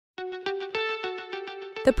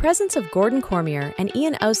The presence of Gordon Cormier and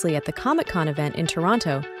Ian Ousley at the Comic-Con event in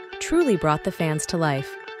Toronto truly brought the fans to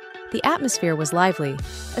life. The atmosphere was lively,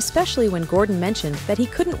 especially when Gordon mentioned that he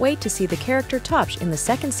couldn't wait to see the character TOPH in the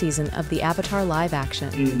second season of the Avatar live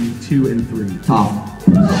action. In 2 and 3. TOPH.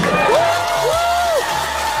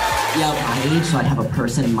 Yeah, my age, so I'd have a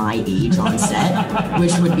person my age on set,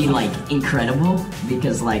 which would be like incredible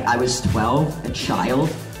because like I was 12, a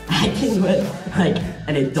child, acting with like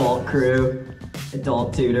an adult crew,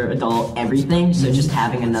 adult tutor, adult everything. So just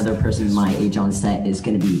having another person my age on set is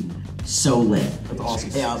gonna be so lit. That's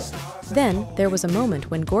awesome. Yeah. Then there was a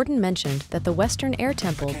moment when Gordon mentioned that the Western Air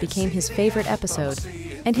Temple became his favorite episode,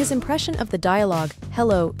 and his impression of the dialogue,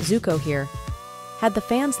 "Hello, Zuko here," had the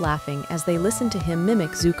fans laughing as they listened to him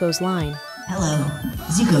mimic Zuko's line. Hello,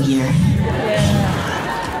 Zuko here.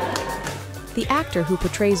 The actor who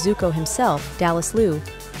portrays Zuko himself, Dallas Liu,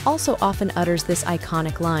 also often utters this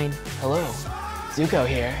iconic line. Hello, Zuko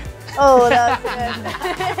here. Oh, that was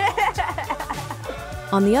good.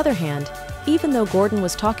 On the other hand, even though Gordon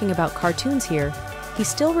was talking about cartoons here, he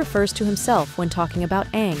still refers to himself when talking about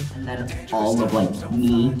Aang. And then all of like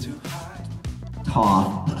me,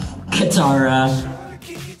 Toph, Katara,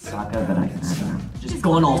 Sokka, but I don't know. Just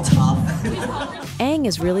going all tough. Aang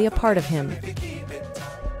is really a part of him.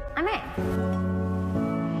 I'm Aang.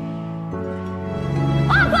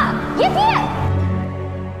 Papa, you did it!